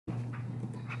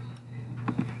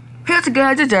Hey, what's up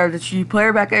guys, it's Jared, the Chief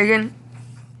Player, back again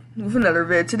with another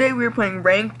vid. Today we are playing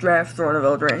Ranked Draft Throne of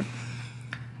Eldraine.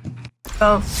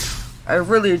 Oh, I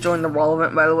really enjoyed the Brawl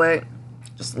event, by the way.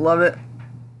 Just love it.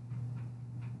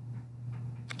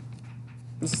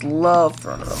 Just love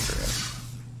Throne of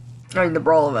Eldraine. I mean, the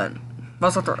Brawl event.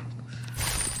 Muscle Throne.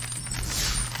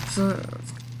 So,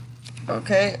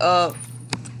 okay,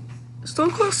 Stone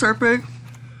Cold Serpent.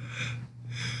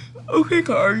 Okay,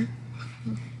 card.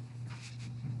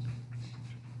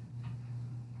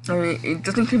 I mean, it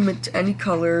doesn't commit to any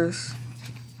colors.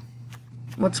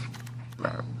 Like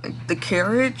the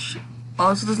carriage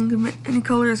also doesn't commit any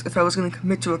colors. If I was gonna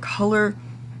commit to a color,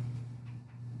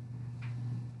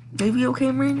 maybe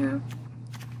okay, Ranger.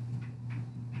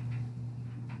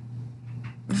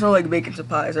 It's not like making some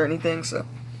pies or anything, so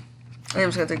I'm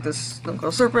just gonna take this Stone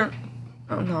Cold Serpent.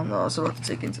 Oh no, I was about to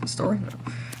take it into the store. No.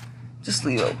 Just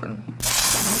leave it open.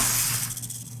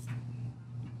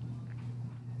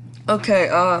 Okay,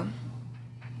 L.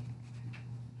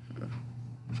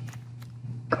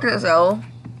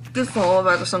 Good follow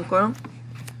about the Sun Coil.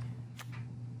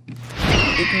 You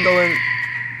can go in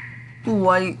blue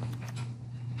white.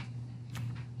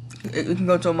 You can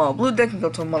go to a mono blue deck, you can go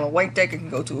to a mono white deck, you can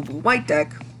go to a blue white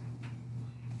deck.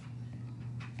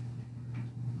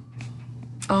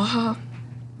 Archive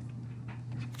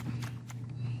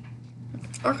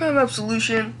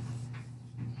Absolution.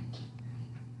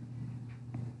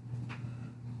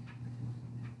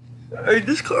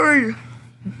 This card.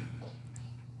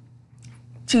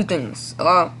 Two things.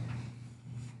 The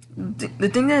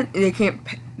thing that they can't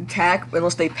attack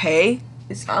unless they pay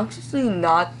is actually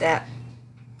not that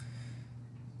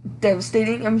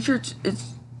devastating. I'm sure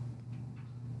it's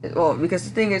well, because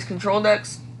the thing is, control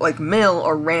decks like mill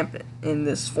are rampant in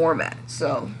this format,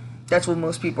 so that's what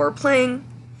most people are playing.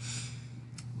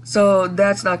 So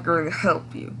that's not going to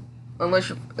help you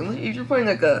unless if you're playing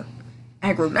like a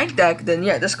aggro knight deck, then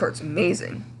yeah, this card's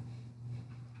amazing.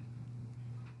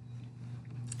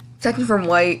 Second from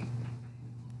white,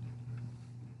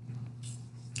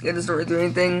 it doesn't really do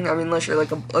anything. I mean, unless you're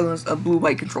like a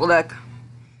blue-white control deck.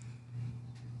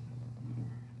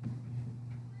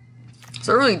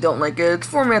 So I really don't like it. It's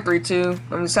 4-mana 3/2.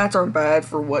 I mean, stats aren't bad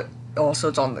for what also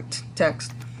it's on the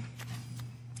text.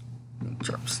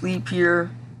 Sharp Sleep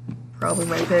here, probably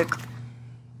my pick.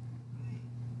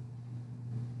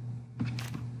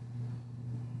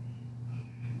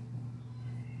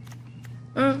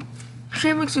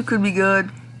 Shamixu could be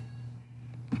good.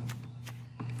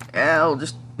 Yeah, I'll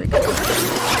just pick it up.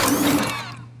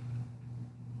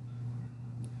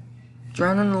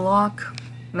 Drown in the Lock.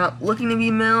 Not looking to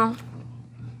be mill.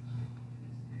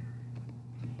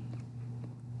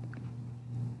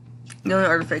 The only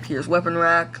artifact here is Weapon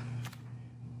Rack,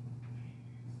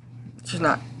 which is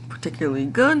not particularly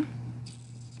good.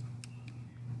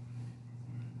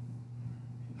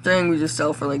 Thing we just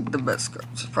sell for like the best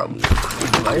cards, probably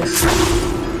nice.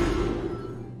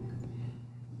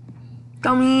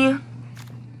 Dummy.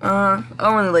 I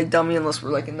don't really like Dummy unless we're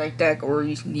like a night deck or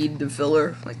you need the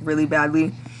filler like really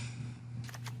badly.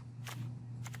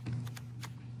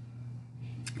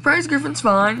 Prize Griffin's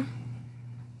fine.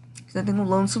 Cause I think a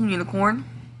Lonesome Unicorn.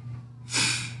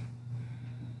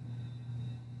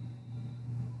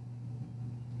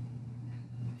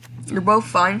 You're both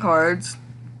fine cards.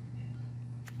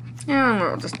 Yeah, I don't know,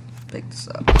 I'll just pick this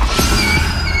up.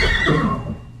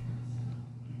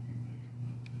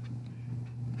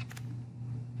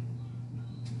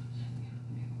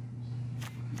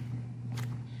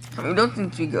 I mean, don't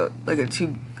think we go like a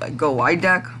go wide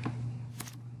deck.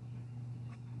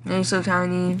 And he's so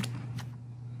tiny.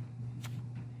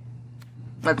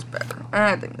 That's better.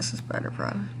 I think this is better,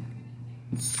 probably.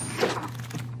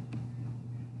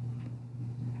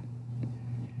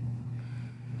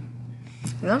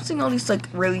 And I'm seeing all these like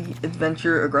really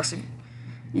adventure aggressive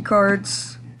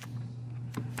cards.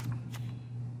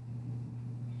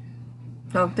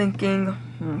 So I'm thinking,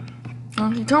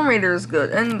 Tomb Raider is good,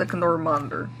 and the Condor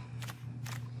Monitor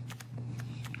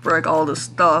for like all this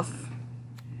stuff.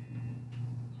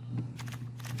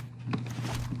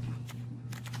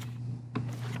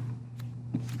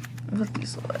 I'll put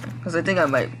these away because I think I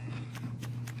might.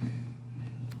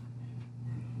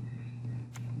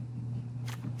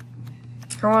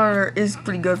 Monitor is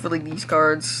pretty good for like these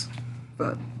cards,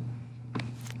 but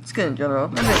it's good in general.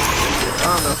 I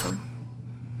don't know.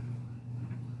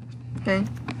 Okay,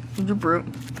 here's your Brute.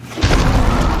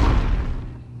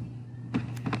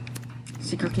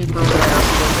 Secret Keeper would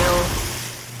mill.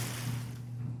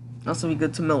 Also be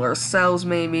good to mill ourselves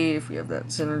maybe if we have that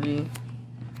synergy.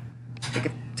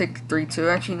 Take 3/2.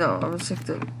 Actually, no, I'm gonna take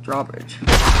the drawbridge.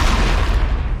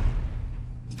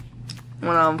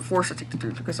 when I'm forced to take the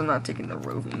 3 because I'm not taking the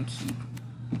roving keep.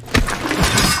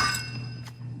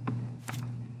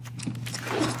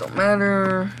 Just don't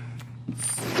matter.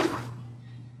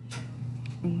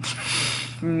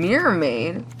 Mirror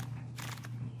Maid.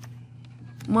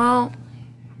 Well,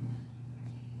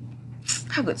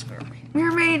 how good's Mirror Maid?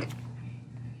 Mirror Maid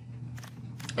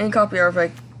and copy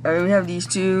artifact. I mean, we have these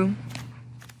two.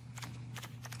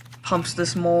 Pumps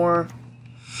this more.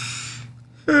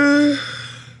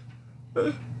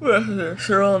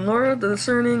 Cheryl and Laura, the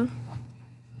discerning.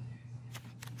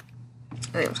 I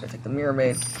think I'm just gonna take the Mirror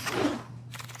Maid.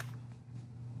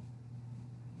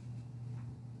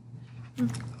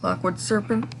 Lockwood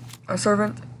Serpent, a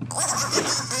servant.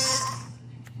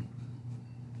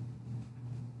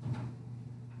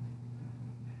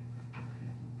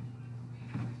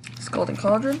 Scalding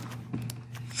Cauldron.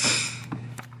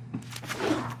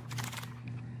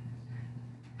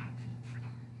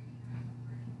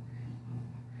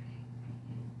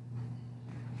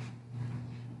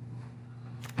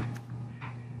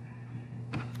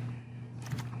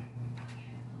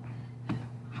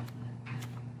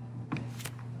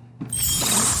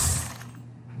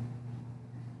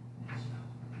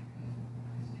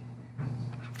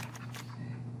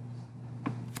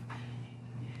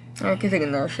 I can take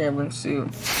another Shambling Suit.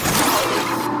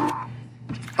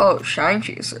 Oh, Shine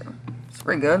Chaser. It's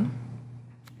pretty good.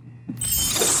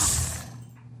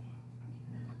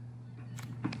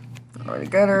 Already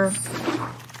got her.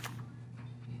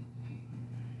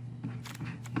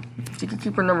 Secret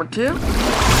Keeper number 2.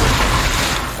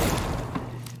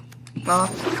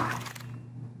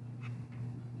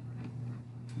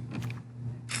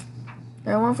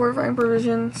 I want fortifying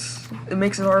provisions. It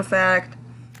makes an artifact.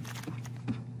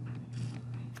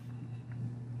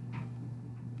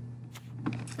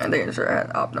 And there's our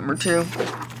at op number 2. I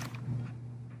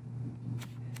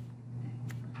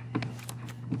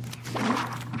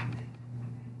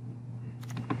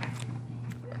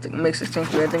think it makes it I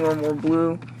think we're more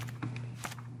blue.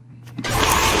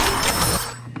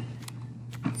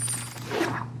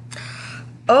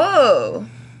 Oh!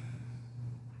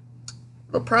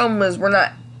 The problem is we're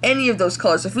not any of those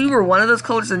colors. If we were one of those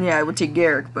colors, then yeah, I would take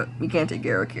Garrick, but we can't take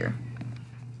Garrick here.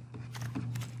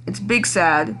 It's big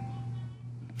sad.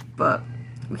 But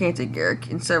we can't take Garrick.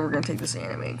 Instead, we're going to take this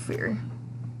Animating Fear.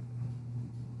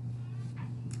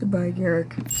 Goodbye,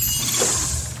 Garrick.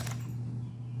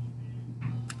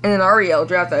 In an REL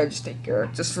draft, I would just take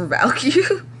Garrick just for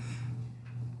value.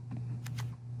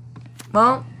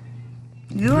 Well,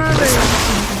 you have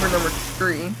a Keeper number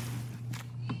 3.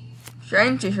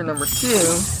 Shine Chaser number 2.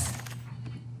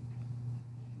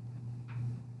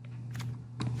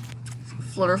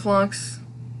 Flutterflux.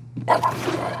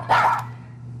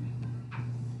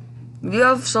 We do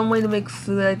have some way to make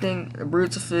food, I think. The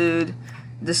Brutes of Food,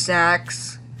 the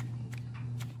Sacks.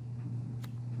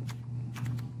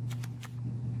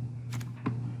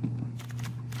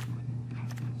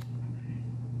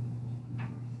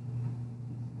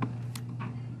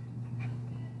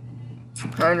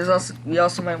 And there's also, we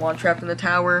also might want Trapped in the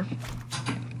Tower.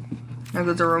 Now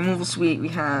there's a removal suite. We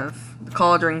have the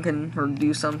Cauldron can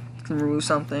remove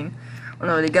something.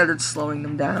 Whenever they get it, slowing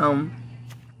them down.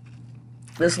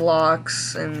 This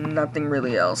locks, and nothing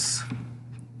really else.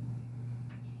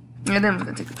 And then I'm just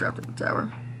gonna take the Trapped in the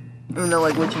Tower. Even though,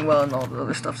 like, Witching Well and all the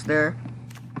other stuff's there.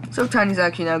 So Tiny's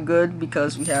actually now good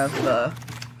because we have the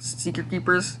Secret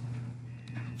Keepers.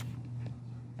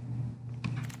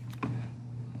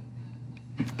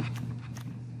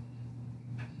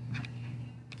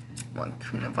 One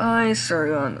Queen of Ice,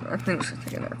 or I think we're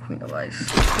taking our Queen of Ice.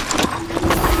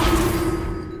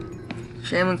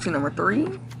 Shambling Suit number 3.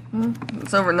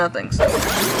 It's over nothing, so.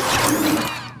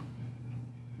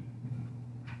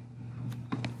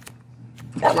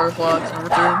 Flutterflux number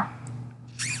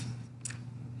 2.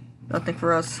 Nothing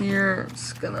for us here.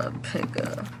 Just gonna pick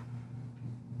a.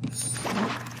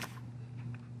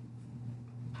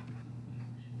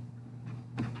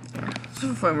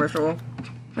 Super Fun Ritual.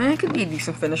 Man, it could be a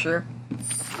decent finisher.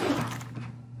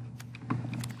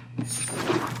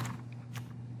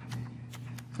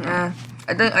 Yeah,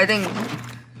 I think.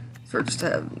 So just to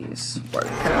have these spark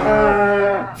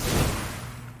power.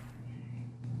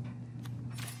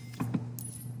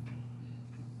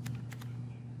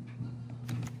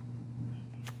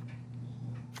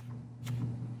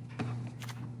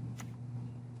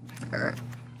 Alright.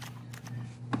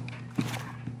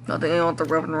 Nothing I want the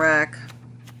Weapon Rack.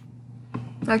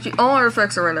 Actually, all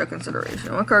artifacts are under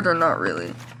consideration. What cards are not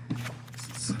really?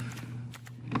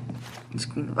 These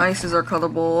Queen of Ices are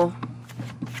colorable.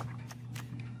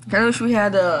 Kinda wish we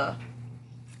had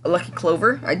a lucky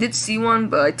clover. I did see one,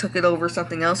 but I took it over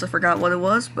something else. I forgot what it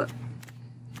was, but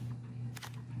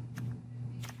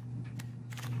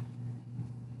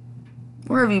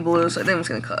we're heavy blue, so I think I'm just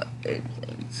gonna cut 8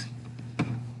 things.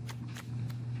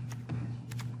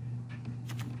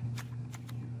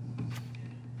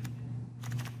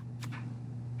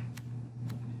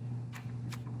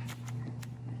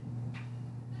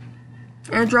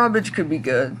 And drawbridge could be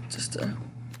good, just to...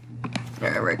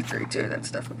 Yeah, right 32,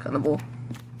 that's definitely cuttable.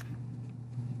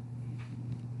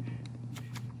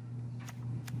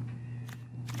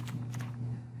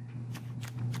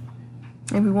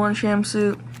 Maybe one sham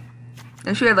suit.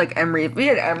 If we had like Emery, if we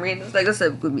had Emery in this deck,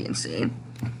 that would be insane.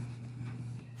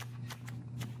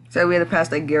 So we had to pass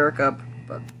that Garrick up,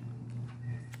 but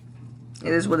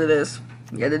it is what it is.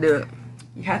 You had to do it.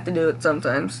 You have to do it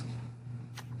sometimes.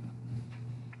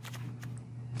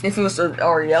 If it was an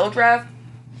REL draft,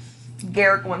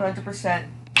 Garrick 100%.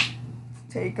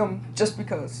 Take him just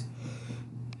because.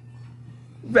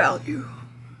 Value.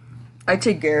 I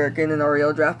take Garrick in an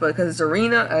REL draft, but because it's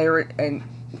Arena, and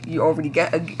you already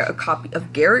get a copy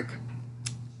of Garrick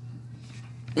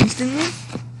instantly,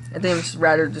 I think I'd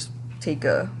rather just take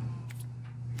a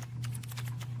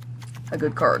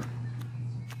good card.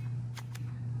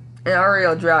 In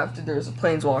REL draft, if there's a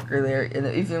Planeswalker there, and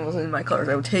even if it wasn't in my colors,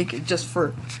 I would take it just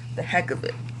for the heck of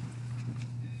it.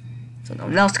 So no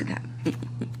one else can have it.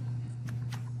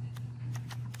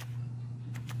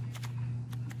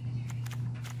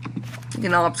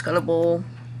 Ops cuttable.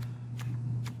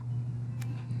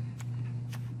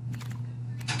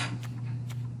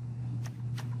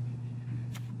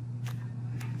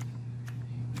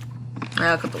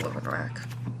 I'll cut the living rack.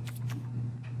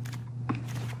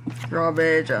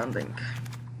 Drawbridge, I don't think.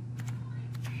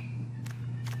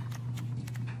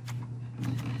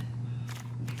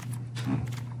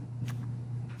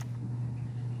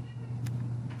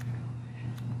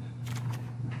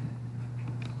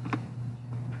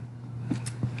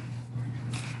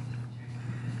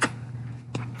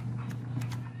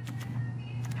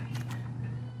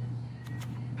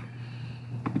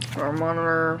 Our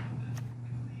monitor.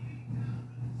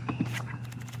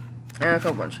 And a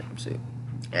couple bunch of them, see.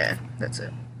 Yeah, that's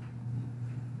it.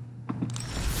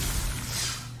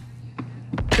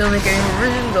 Still make any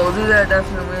revisions, I'll do that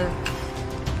definitely.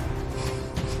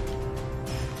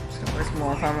 Just gonna waste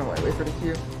more time and wait for the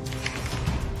queue.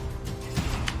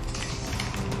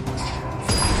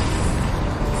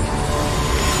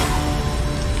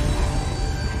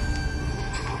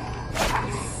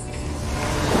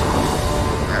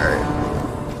 Alright.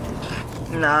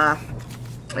 Nah.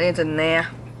 I ain't a nah.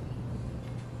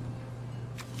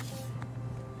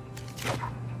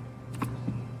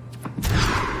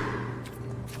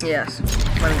 Yes,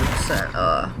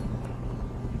 100%.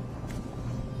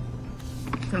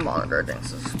 The monitor, I think,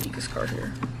 is the weakest card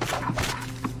here.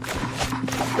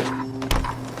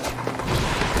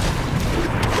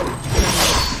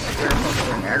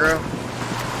 Aggro.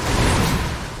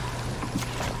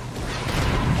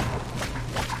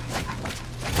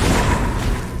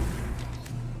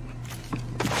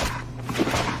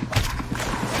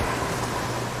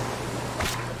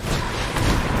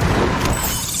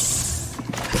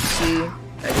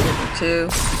 I did it too.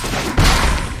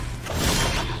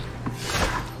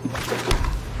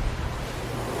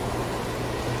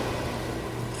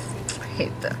 I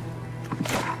hate that.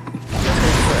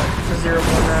 It's a 0-1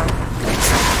 now.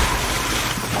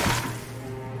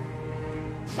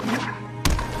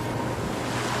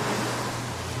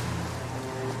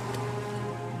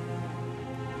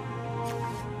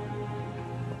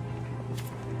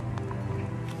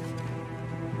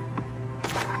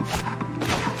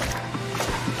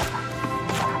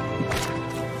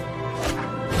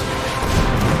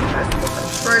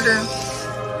 Spider.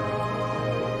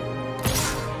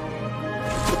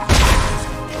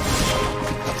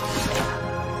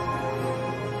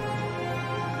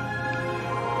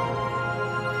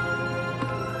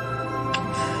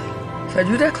 If I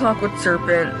do that Clockwork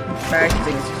Serpent, I actually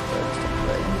think it's just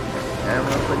play. I'm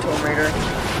gonna play Tomb Raider.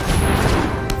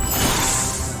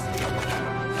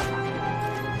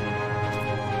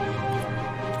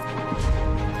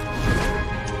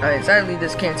 Alright, sadly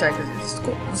this can't attack because it's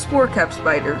the Spore Cap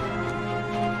Spider.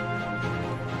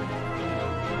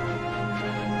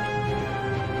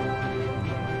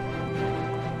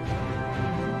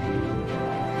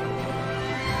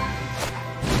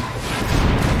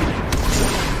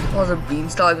 Was a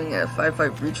Beanstalk and get a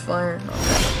 5/5 Breach Flyer?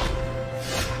 Okay.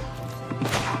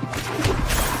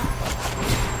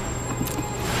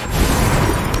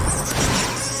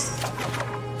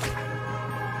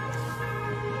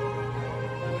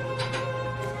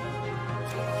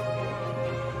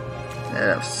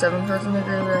 7 cards of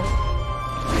negative deck.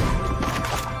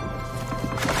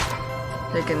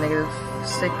 Take a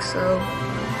 -6, so.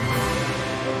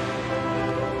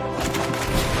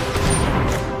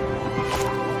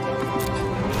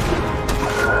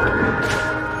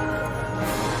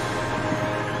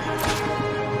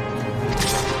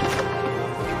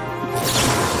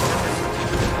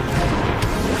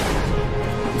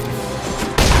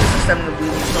 I'm gonna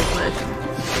bleed so quick.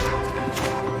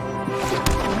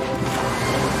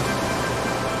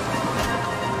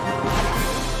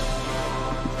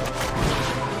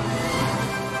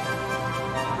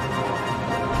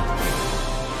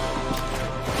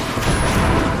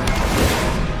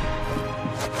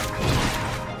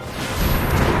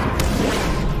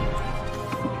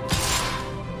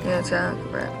 Yeah, attack,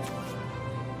 right.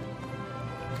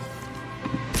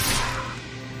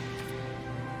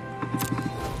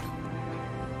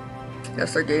 Gotta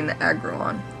start getting the aggro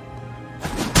on.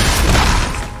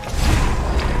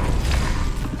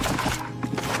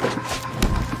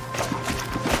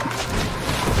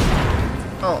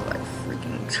 Oh my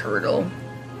freaking turtle.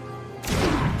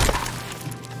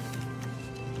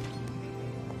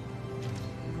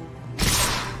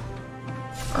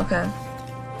 Okay.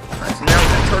 Alright, so now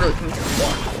that turtle can just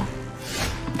walk.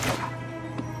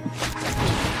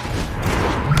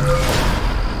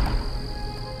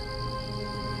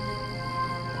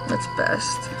 That's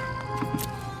best.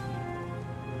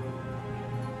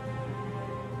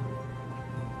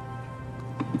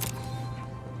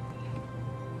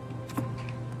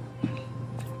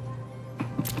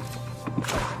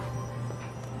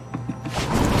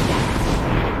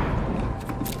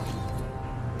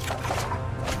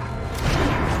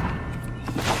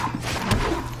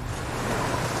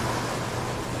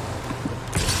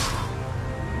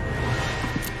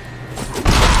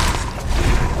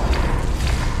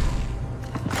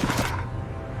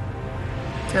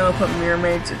 Then I'll put Mirror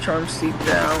Maid to Charm Sleep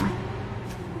down.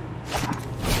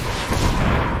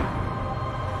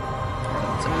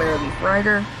 It's a Mirror Leaf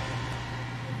Rider.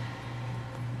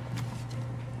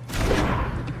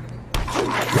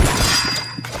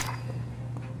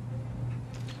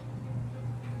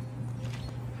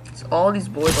 So all these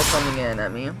boys are coming in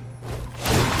at me.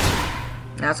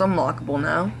 That's unlockable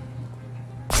now.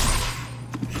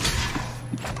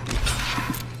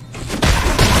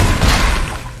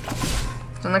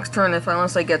 So next turn,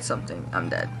 unless I get something, I'm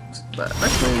dead. But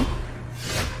actually,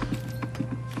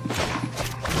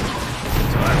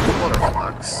 so I have water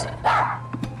blocks.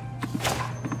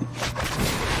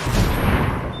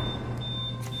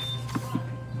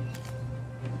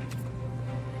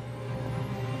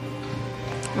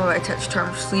 Oh, I touch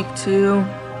Charm Sleep too.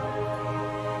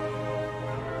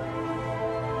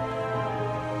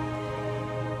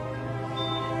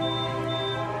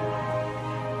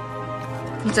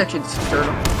 It's actually just a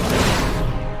turtle.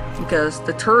 Because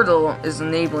the turtle is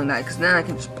enabling that, because then I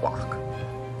can just block.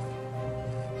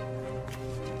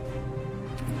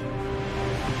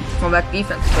 Fall back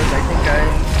defense, because I think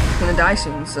I'm gonna die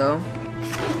soon, so.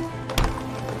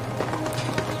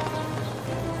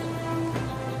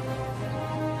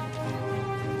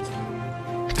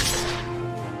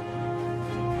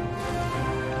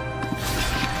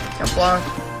 Can't block.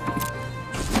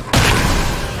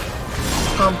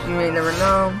 You may never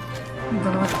know. I'm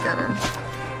gonna look at him.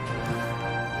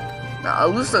 Now,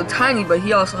 Alu's so tiny, but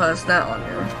he also has that on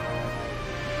here.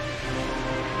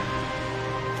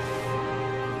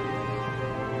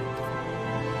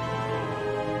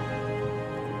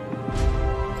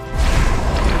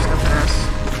 I'm just gonna pass.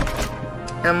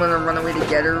 And I'm gonna run away to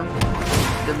get her.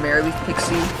 The Merryleaf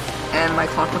Pixie and my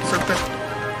Clockwork Serpent.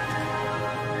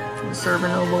 The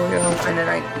Servant of Loyal. And then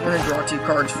I'm gonna draw 2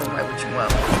 cards from my Witching Well.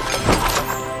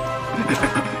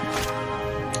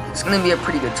 It's gonna be a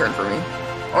pretty good turn for me.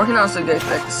 Or I can also get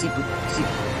back to Secret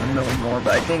a million more,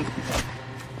 but I think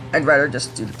I'd rather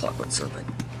just do the Clockwork Serpent.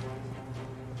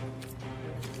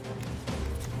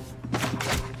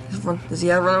 Does he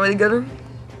have a runaway to get her?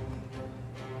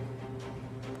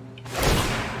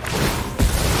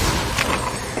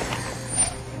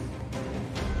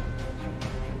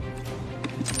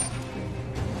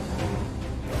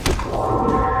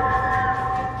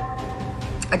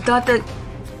 I thought that...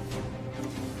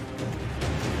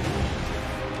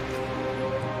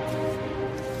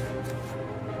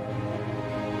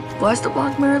 Was the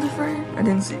block mirror the frame? I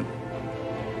didn't see.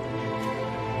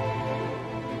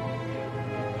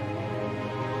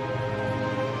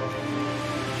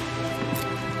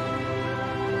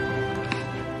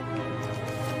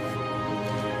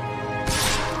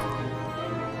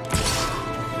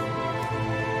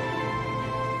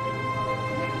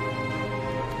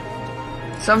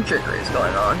 Some trickery is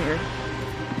going on here.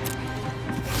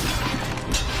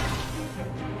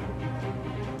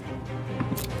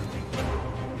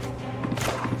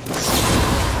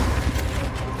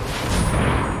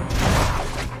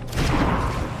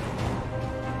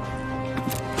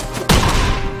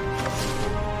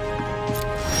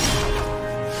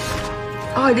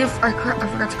 Oh, I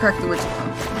forgot to crack the witch.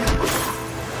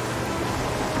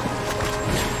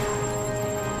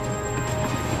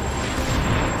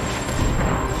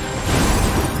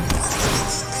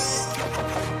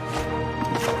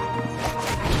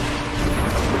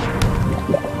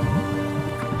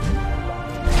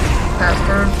 Pass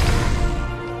turn.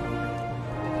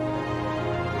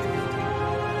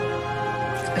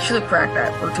 I should have cracked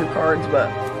that for 2 cards,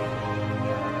 but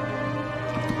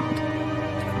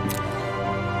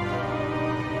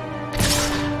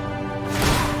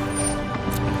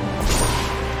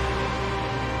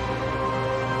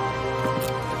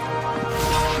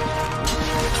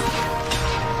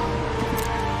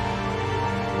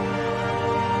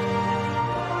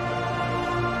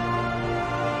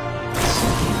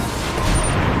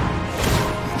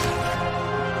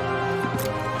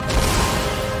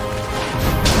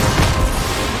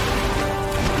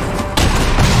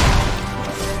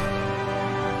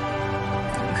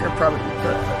probably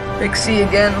big C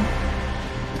again.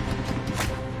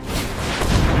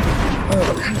 Oh,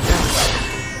 what kind of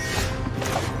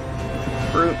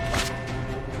brute.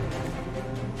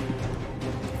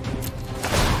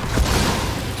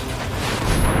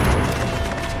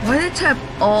 Why did I tap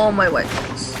all my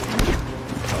weapons?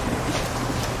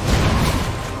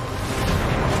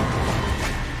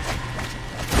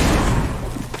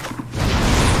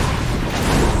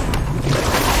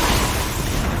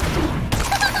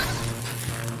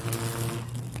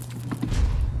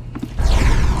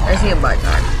 I see him by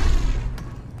time.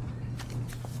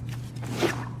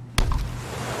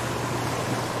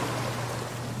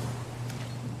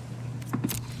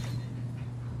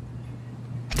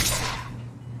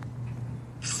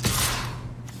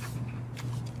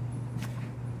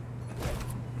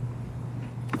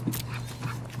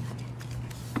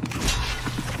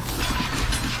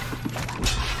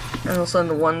 And I'll send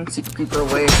the 1 secret keeper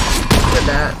away with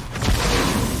that.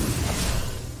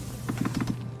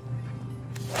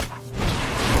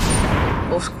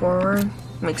 Wolf scorer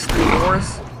makes 3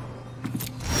 wars.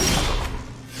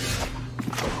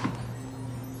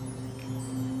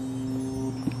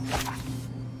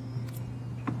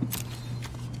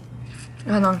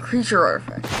 And on creature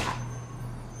artifact.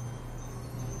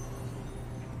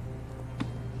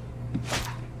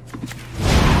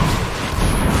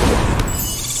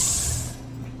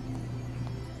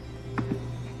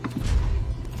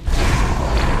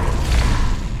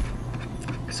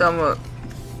 So I'm a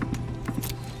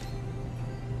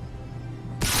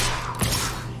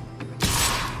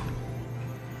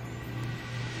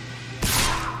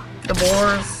the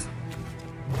boars.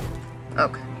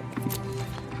 Okay.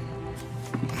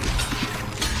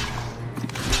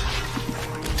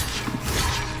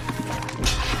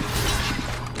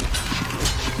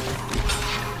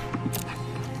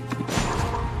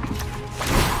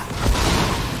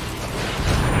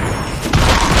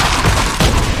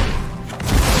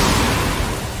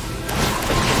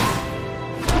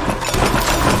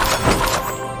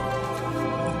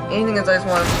 Anything is I just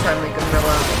wanted to try and make a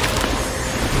vanilla.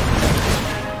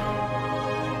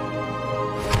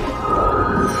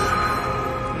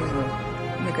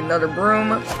 Make another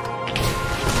broom.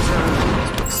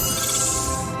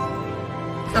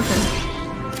 Okay.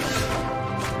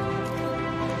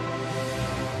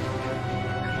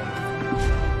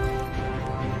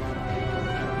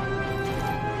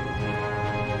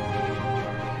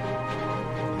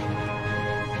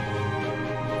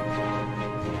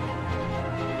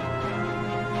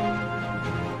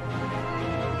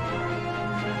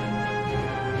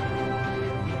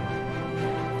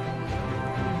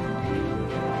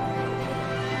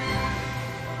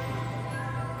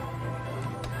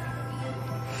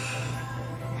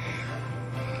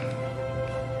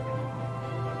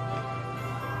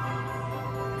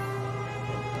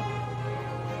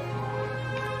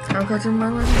 How cards in my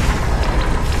library?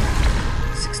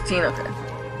 16, okay.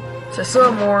 So I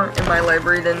still have more in my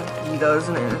library than he does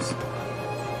in his. So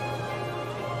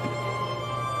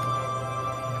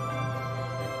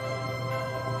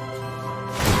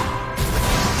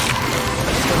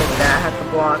like that, I have to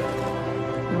block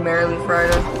Merrily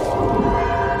Friday.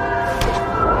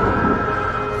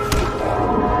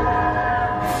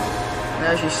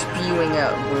 Now she's spewing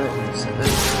out wounds. So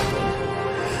this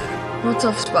is a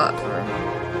tough spot for her.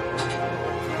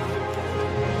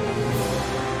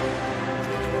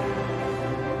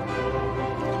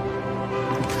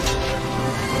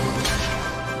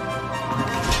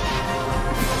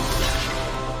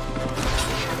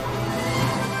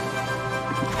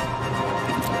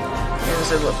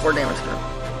 This is what 4 damage to her.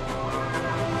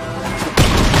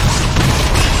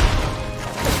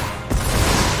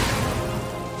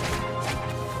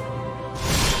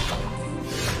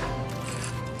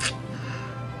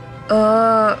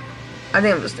 I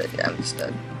think I'm just dead. Yeah, I'm just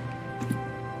dead.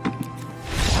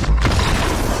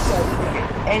 So I didn't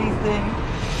get anything.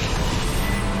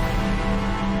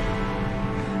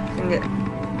 Didn't get.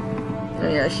 Oh,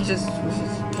 yeah, she just was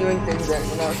just doing things then.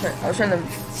 And I was trying to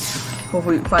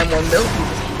hopefully find more milk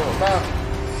pieces to go about.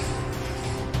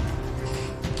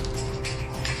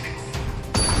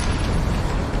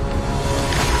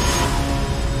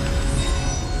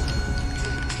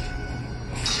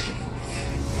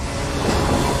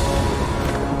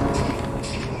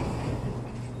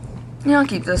 Yeah, I'll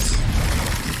keep this.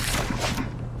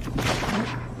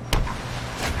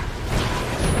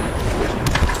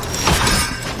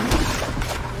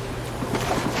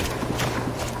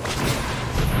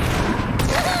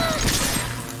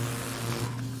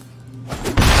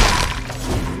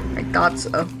 I thought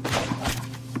so.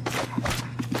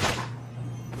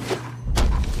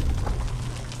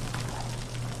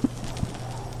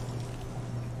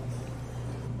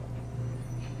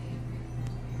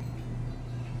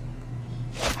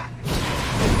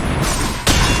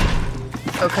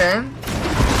 Okay.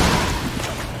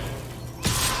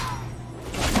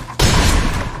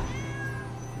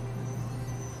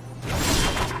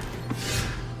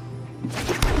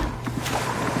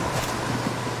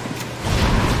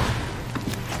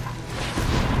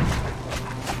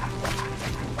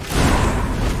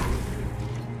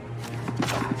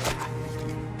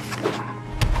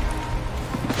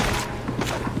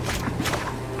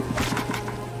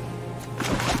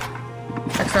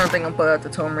 Next time I think I'll put out the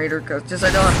Tome Raider because just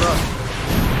I don't have room.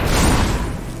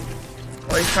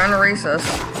 Well, he's trying to race us.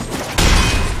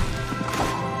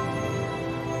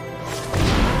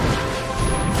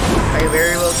 I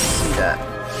very well can see that.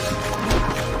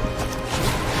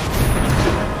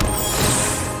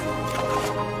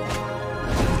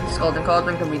 Scalding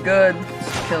Cauldron can be good.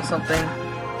 Just kill something.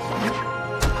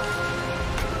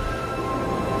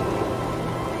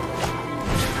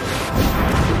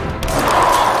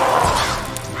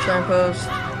 Signpost.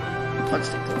 Let's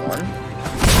stick to one.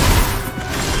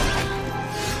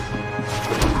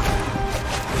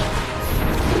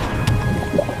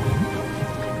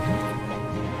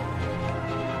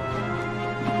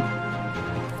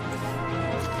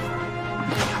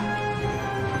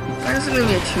 This is gonna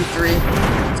be a 2-3.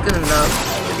 It's good enough.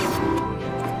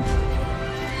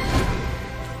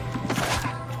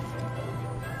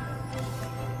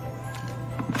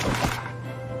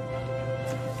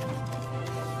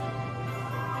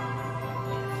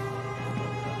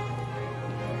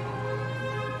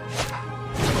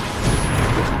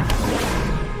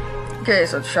 Okay,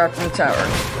 so it's trapped in the tower.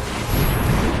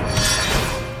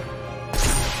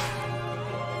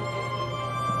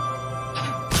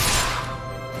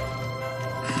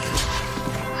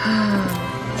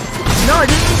 No, I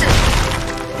didn't use it!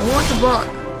 I want the block.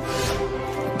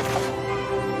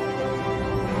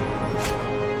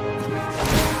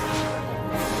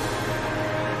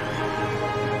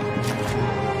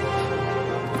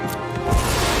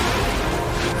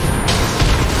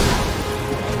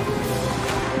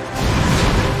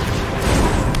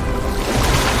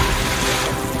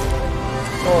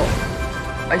 Oh,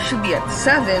 I should be at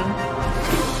 7.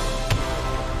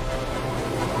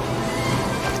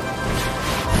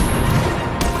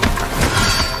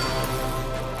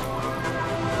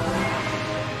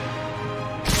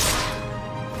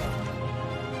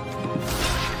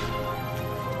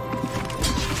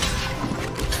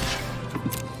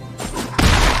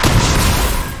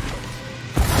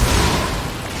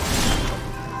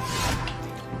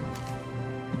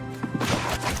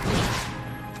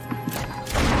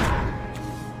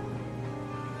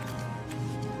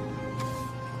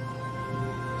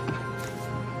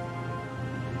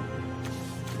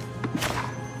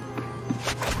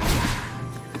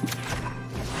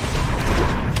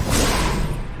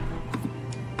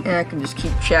 And I can just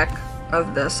keep check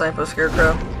of the Signpost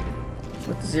Scarecrow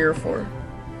with 0-4.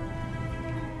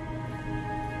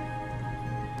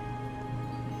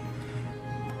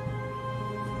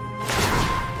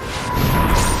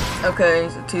 Okay,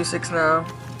 he's at 2-6 now.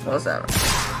 What's that?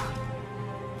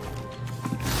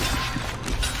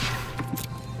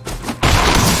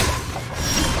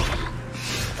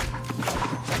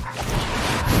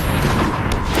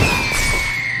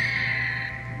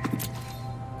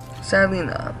 Sadly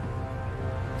not.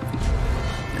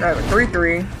 I have a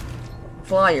 3-3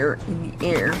 flyer in the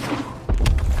air.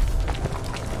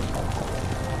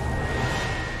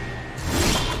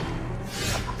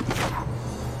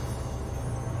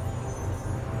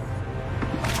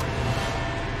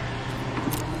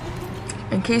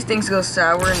 In case things go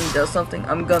sour and he does something,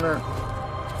 I'm gonna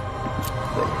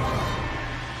wait.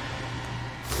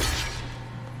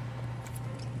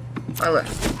 I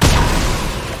left.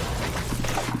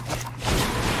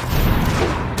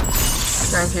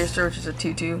 Giant Caster, which is a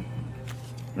 2/2.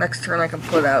 Next turn I can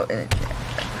put out and it can't.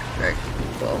 Right.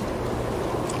 Well,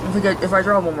 if I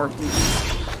draw one more blue.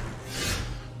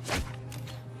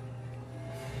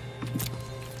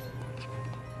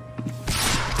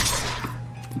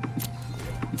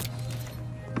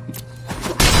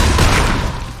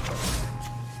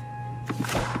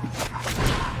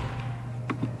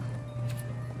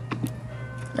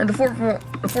 And the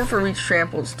 4 for reach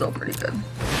trample is still pretty good.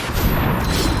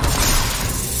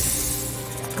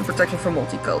 And protection from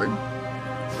multicolored.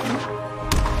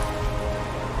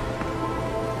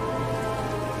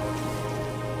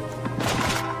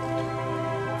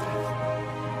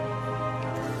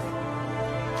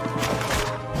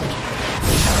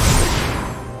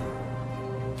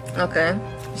 Okay,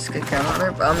 just get count on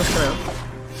it, but I'm just gonna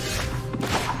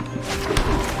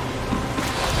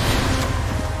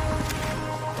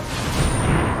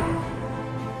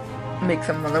make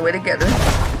them on their way together.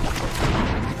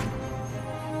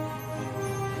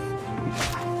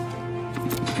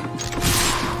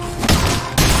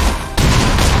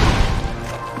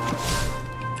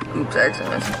 Oops,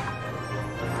 accident.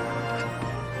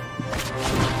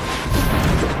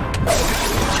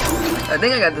 I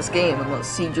think I got this game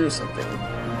unless he drew something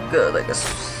good, like a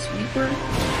sweeper.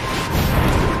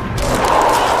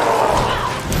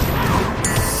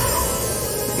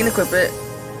 You can equip it.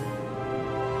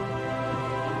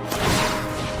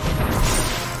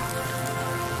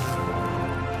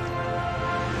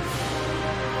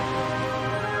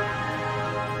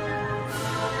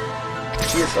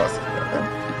 He just lost it.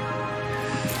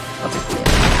 I'll take the game.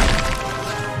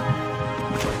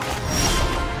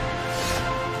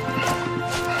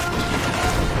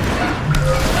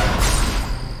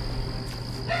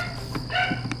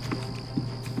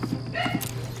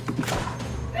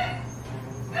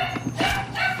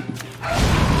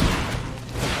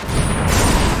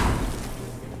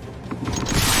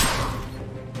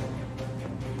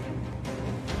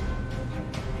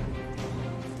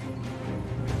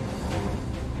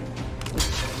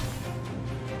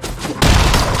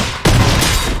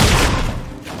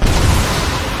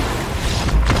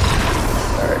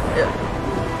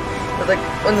 Like,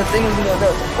 when the thing was gonna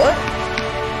go, what?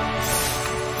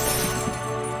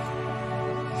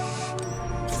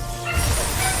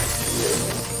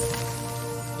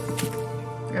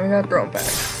 And we got thrown back.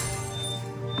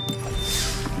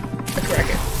 Let's wreck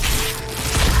it.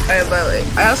 By the way,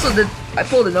 I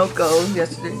pulled an Oko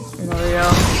yesterday. You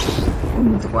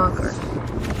know, it's a wild card.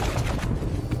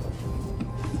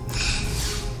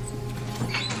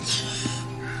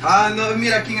 Ah, no,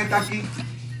 mira quién está aquí.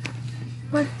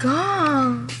 My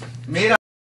God. Mira.